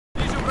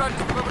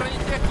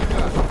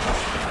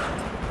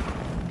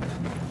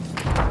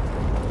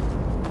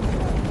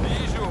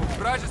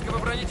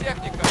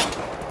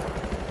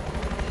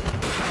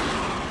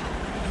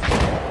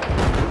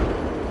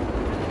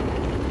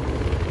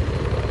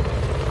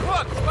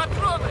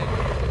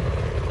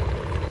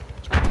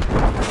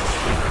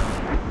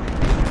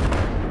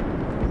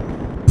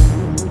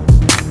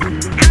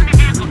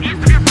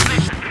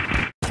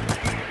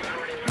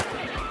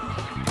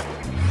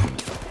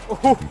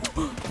Oh,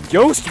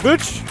 ghost,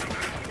 bitch!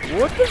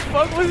 What the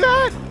fuck was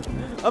that?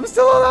 I'm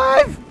still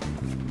alive!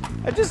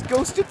 I just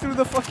ghosted through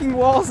the fucking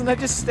walls and I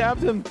just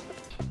stabbed him.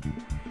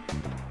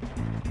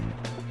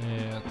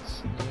 Нет,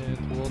 нет,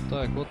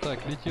 вот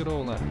так, лети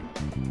ровно.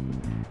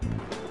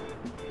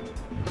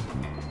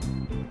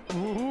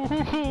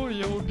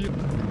 Я убил.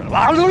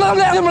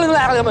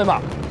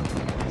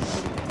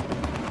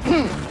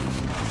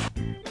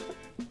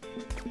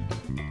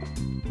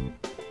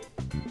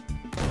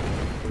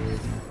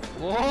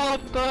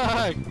 Вот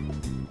так!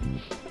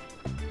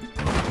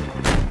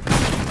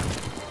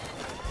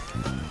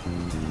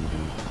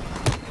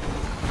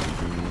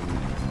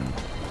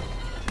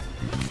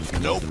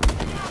 Nope.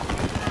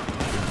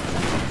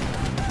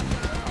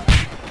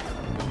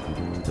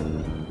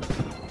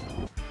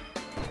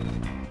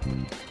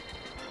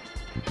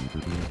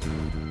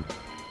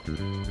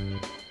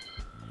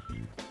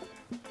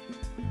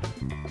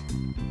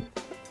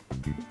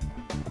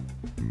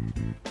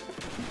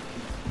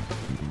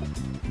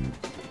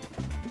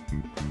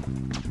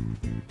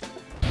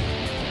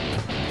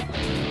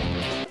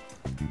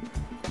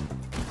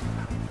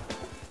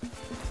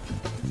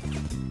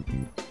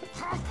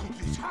 How could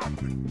this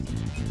happen?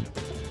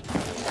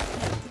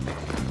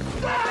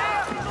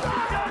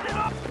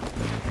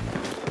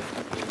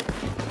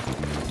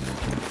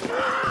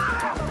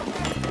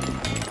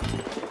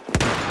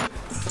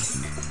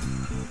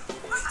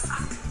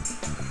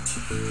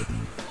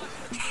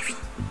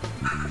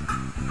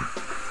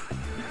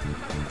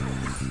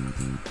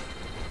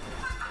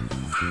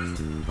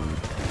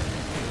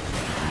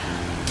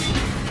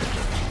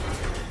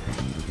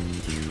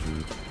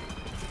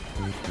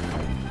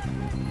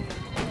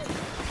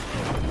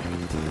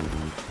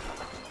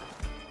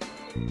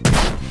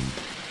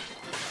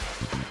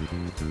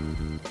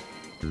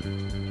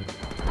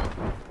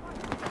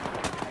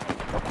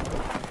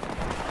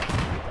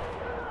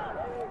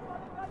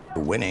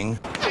 Winning.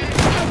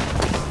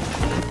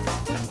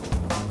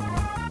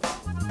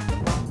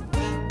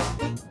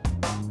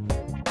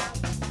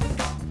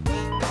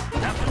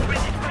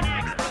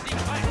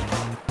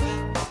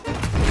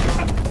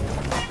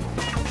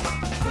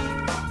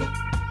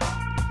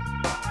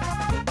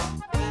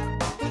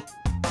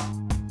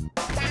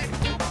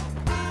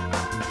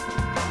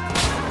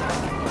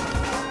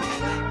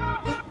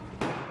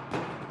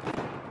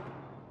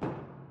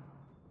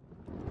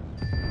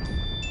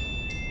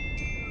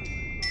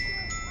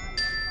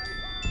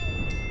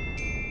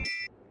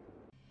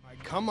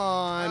 Come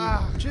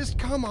on, just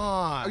come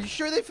on. Are you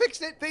sure they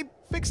fixed it? They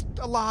fixed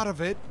a lot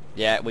of it.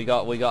 Yeah, we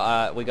got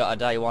a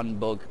day one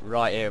bug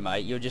right here,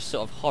 mate. You're just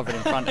sort of hovering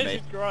in front of me.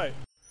 This is great.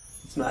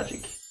 It's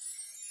magic.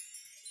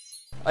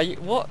 Are you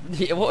what?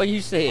 What are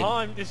you seeing?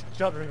 I'm just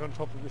juddering on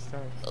top of this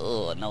tank.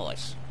 Oh,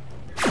 nice.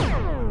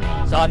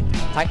 Son,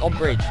 tank on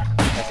bridge.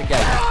 Let's engage.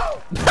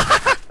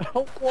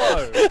 Oh,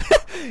 whoa!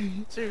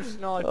 Two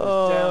snipers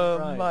Oh,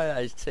 down mate,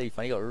 that is too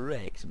funny. You got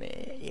wrecked,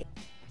 man.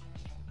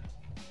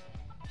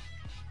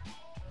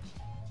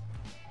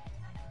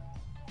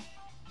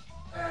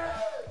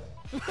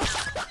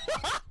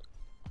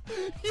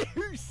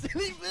 You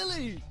silly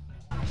Billy!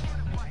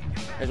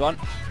 There's one.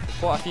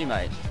 Quite a few,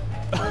 mate.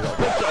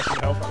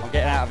 I'm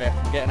getting out of here.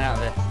 I'm getting out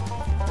of here.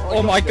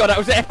 Oh my god, that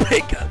was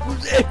epic! That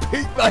was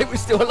epic, mate. We're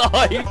still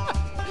alive.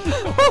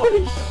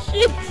 Holy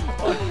shit!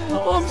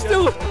 I'm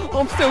still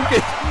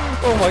good.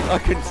 Oh my, I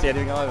couldn't see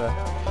anything either.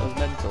 That was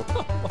mental.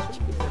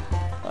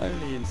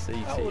 Only in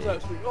CT. That was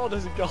actually. Oh,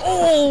 there's a guy.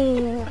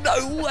 Oh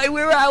no way,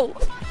 we're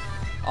out.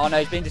 Oh no,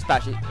 he's been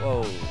dispatched.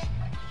 Whoa.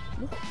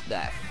 What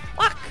the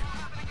fuck?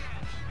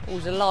 What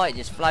was a light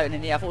just floating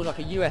in the air? I thought it was like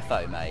a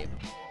UFO, mate.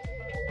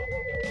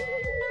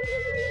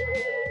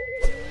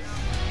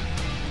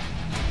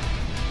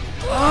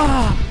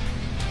 Ah!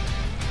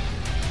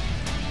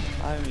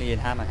 Only in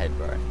Hammerhead,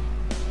 bro.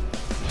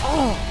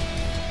 Oh!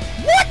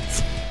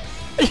 What?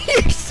 Are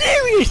you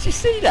serious? You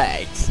see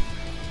that?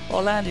 I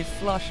landed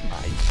flush,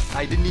 mate.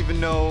 I didn't even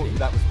know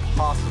that was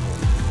possible.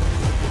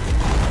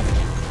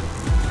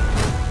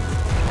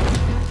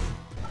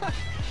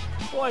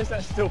 Why is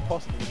that still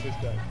possible in this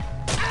game?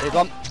 Here's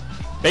one.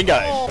 Bingo!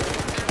 Oh.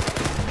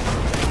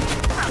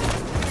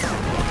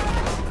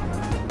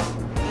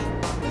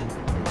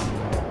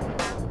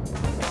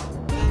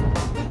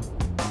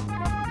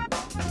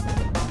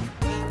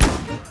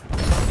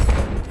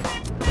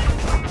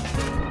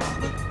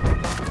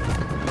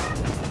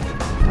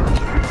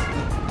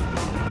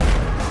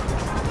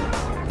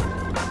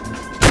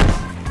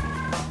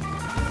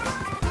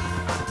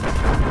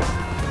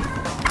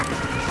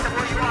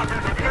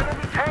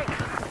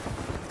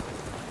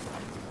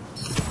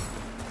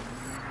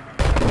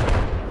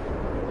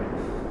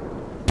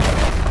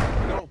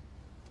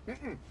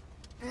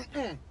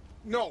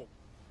 No,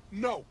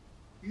 no,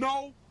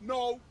 no,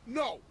 no,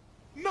 no,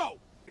 no.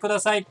 くだ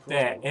さいっ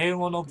て英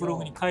語のブロ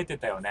グに書いて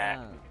たよね。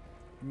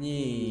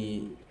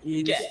2、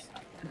1。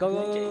ゴー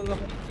ゴーゴーゴ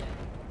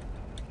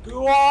ー。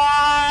うわ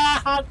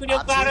ー、迫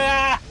力ある。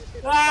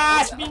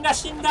あー、みんな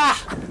死んだ。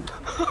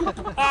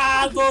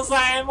あー、ド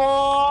サエ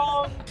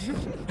モン。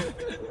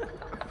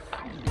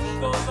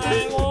ドサ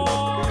エモ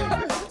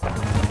ン。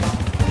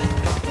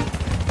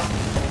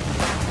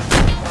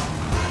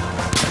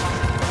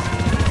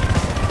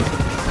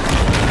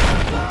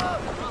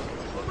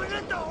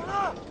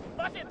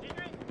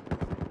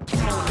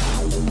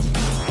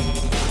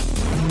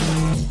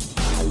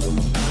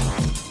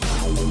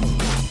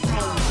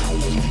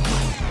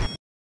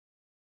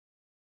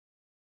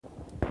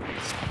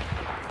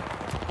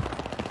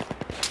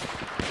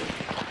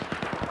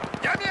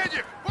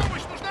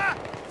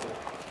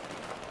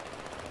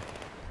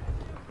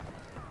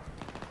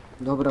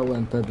Dobra,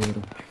 UMP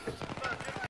biorę.